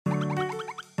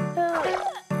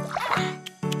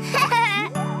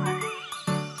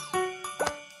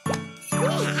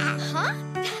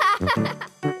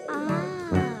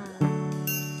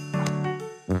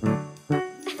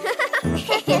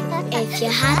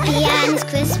you're happy and it's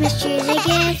Christmas, choose a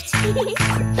gift.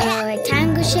 A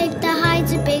rectangle shape that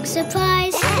hides a big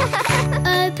surprise.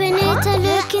 Open it and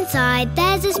look inside.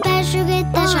 There's a special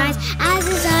gift that shines as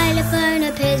a xylophone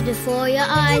appears before your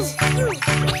eyes.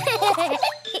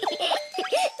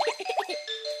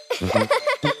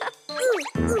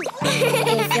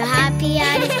 If you're happy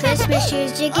and it's Christmas,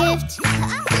 choose your gift.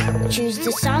 Choose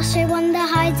the star-shaped one that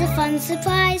hides a fun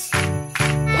surprise.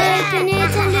 Open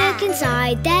it and look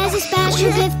inside. There's a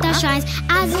special gift that shines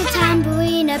as a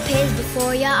tambourine appears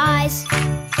before your eyes.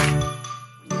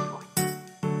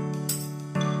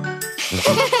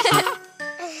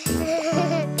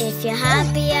 If you're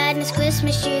happy and it's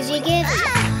Christmas, choose your gift.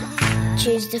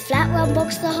 Choose the flat round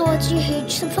box that holds your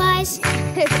huge surprise.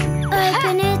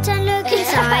 Open it and look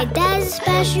inside. There's a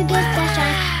special gift that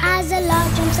shines as a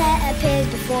large drum set appears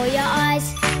before your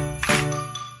eyes.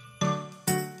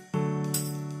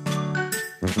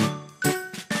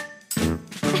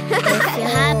 If you're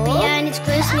happy and it's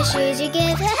Christmas, choose your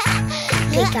gift.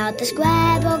 Pick out the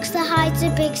square box that hides a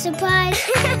big surprise.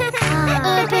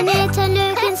 Open it and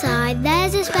look inside.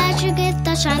 There's a special gift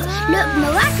that shines. Look,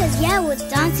 maracas, yeah, we'll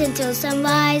dance until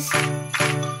sunrise.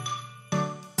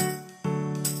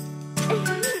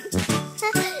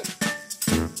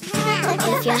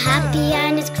 If you're happy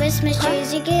and it's Christmas,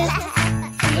 choose your gift.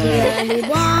 The only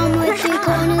one with 3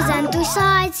 corners and 3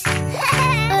 sides.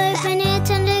 Open it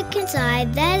and look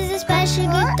inside. There's a special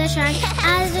gift that shines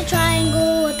as the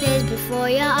triangle appears before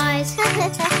your eyes.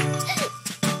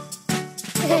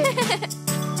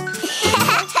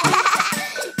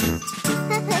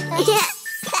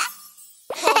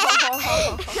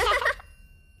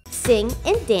 Sing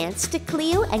and dance to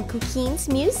Cleo and Cuquín's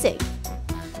music.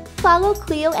 Follow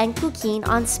Cleo and Cuquín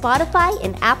on Spotify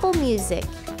and Apple Music.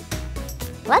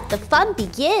 Let the fun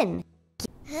begin!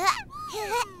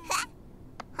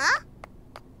 Huh?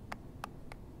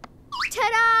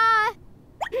 Ta-da!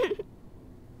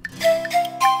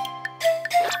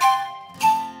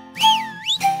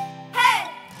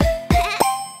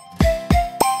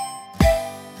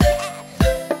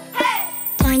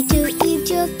 Time to eat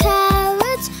your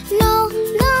carrots. No,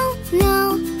 no,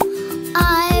 no.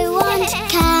 I want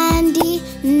candy.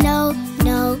 No,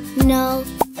 no, no.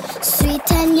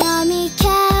 Sweet and yummy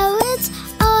carrots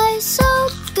are so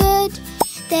good.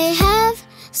 They have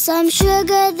some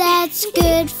sugar that's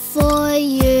good for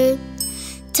you.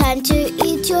 Time to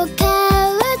eat your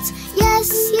carrots.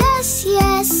 Yes, yes,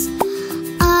 yes.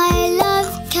 I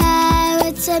love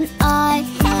carrots and I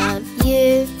love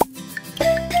you.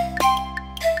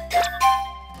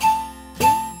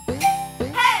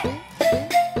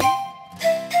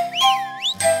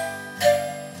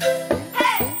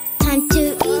 Time to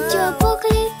eat your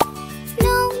broccoli.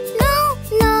 No, no,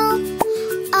 no.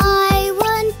 I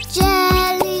want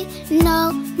jelly.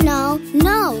 No, no,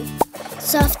 no.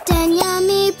 Soft and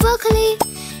yummy broccoli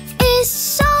is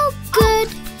so good.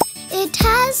 It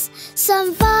has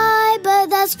some fiber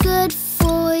that's good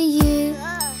for you.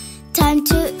 Time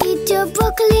to eat your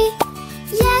broccoli.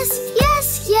 Yes,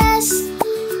 yes, yes.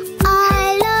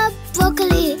 I love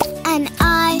broccoli and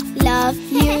I love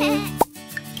you.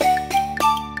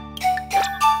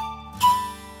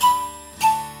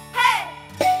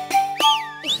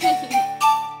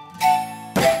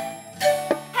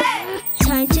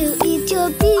 Time to eat your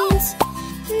beans.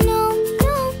 No,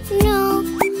 no, no.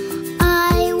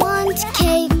 I want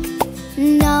cake.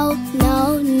 No,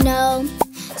 no, no.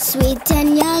 Sweet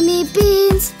and yummy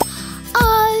beans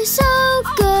are so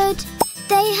good.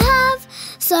 They have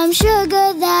some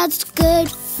sugar that's good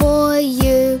for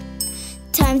you.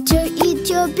 Time to eat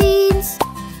your beans.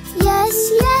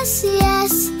 Yes, yes,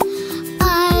 yes.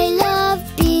 I love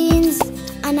beans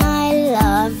and I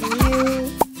love you.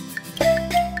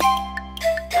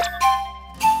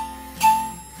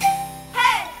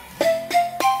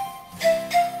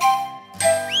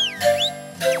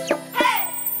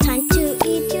 Time to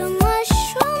eat your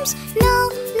mushrooms. No,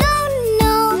 no,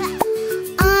 no.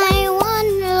 I want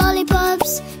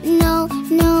lollipops. No,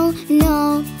 no,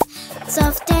 no.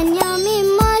 Soft and yummy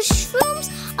mushrooms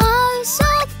are so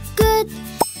good.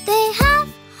 They have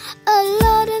a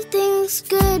lot of things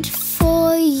good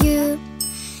for you.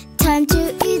 Time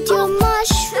to eat your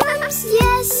mushrooms.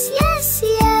 Yes, yes,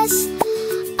 yes.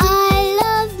 I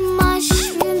love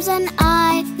mushrooms and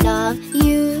I love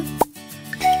you.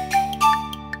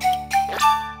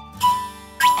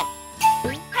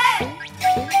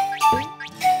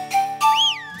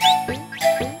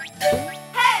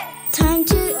 Time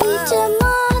to eat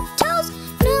tomatoes.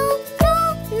 No, no,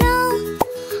 no.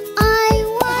 I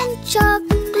want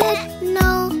chocolate.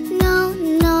 No, no,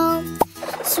 no.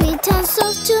 Sweet and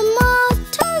soft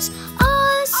tomatoes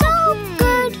are so good.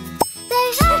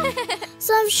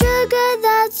 sugar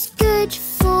that